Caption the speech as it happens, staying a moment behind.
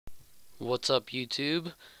What's up,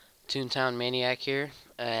 YouTube? Toontown Maniac here,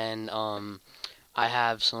 and I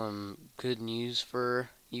have some good news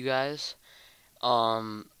for you guys.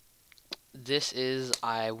 Um,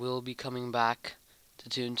 I will be coming back to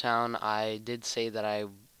Toontown. I did say that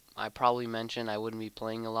I probably mentioned I wouldn't be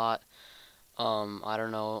playing a lot. I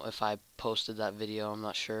don't know if I posted that video. I'm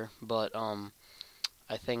not sure, but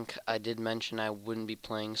I think I did mention I wouldn't be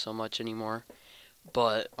playing so much anymore.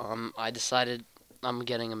 But I decided I'm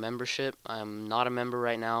getting a membership. I'm not a member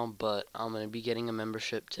right now, but I'm gonna be getting a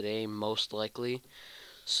membership today, most likely.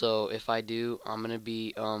 So if I do, I'm gonna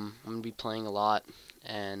be playing a lot,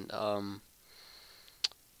 and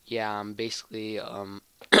yeah, I'm basically gonna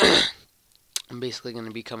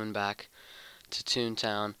be coming back to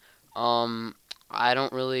Toontown. I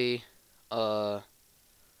don't really uh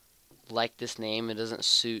like this name. It doesn't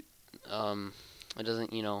suit um it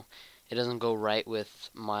doesn't it doesn't go right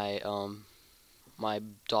with my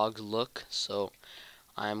dog's look, so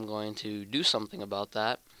I'm going to do something about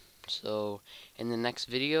that. So in the next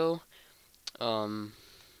video, um,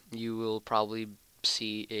 you will probably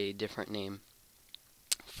see a different name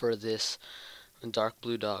for this dark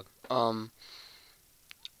blue dog.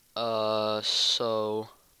 So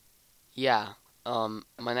yeah,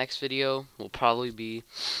 my next video will probably be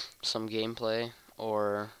some gameplay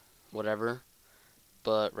or whatever.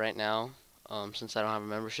 But right now, since I don't have a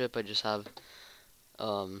membership, I just have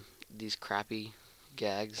these crappy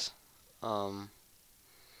gags. Um,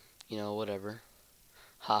 whatever.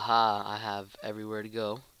 Haha, I have everywhere to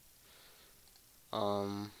go.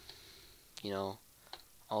 Um, you know,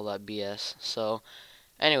 all that BS. So,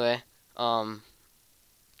 anyway, um,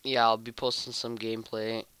 yeah, I'll be posting some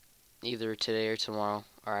gameplay either today or tomorrow.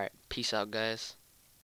 Alright, peace out, guys.